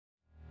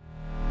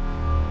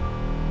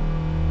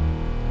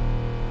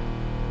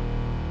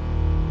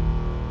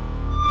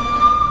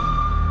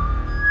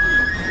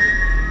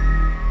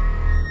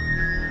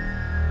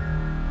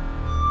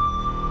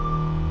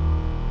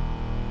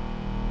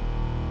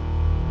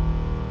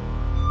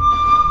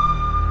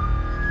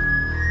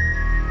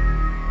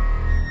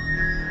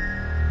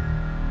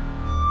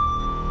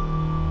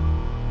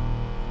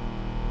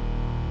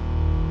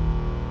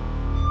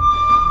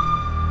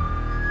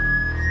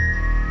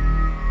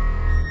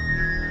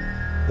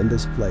In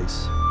this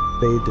place,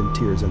 bathed in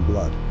tears and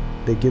blood,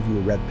 they give you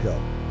a red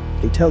pill.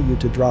 They tell you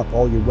to drop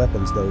all your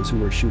weapons, those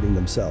who are shooting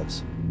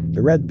themselves.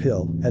 The red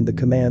pill and the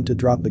command to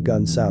drop the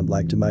gun sound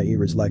like to my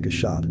ears like a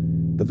shot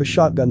of a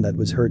shotgun that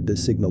was heard.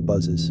 This signal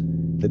buzzes.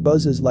 It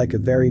buzzes like a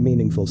very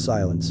meaningful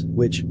silence,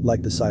 which,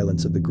 like the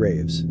silence of the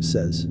graves,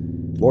 says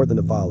more than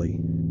a volley.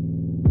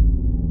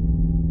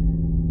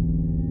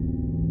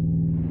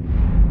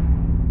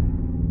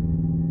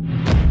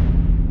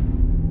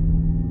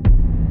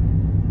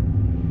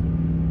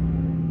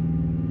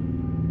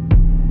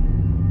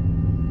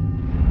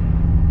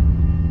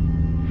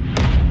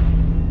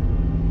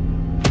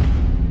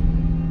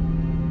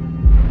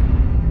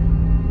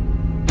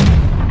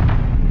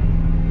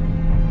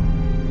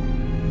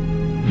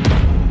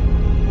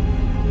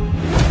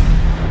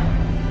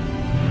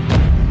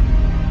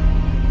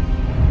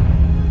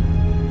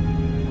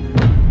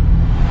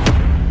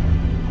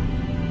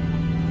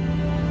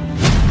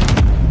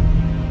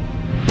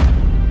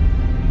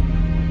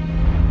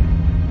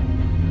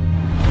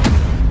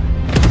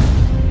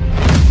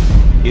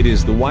 It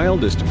is the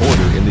wildest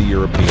border in the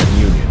European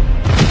Union.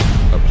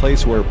 A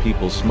place where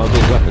people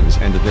smuggle weapons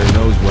and there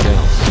knows what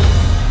else.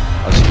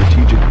 A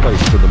strategic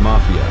place for the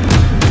mafia.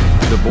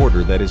 The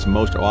border that is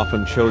most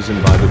often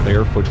chosen by the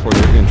barefoot for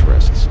their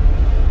interests.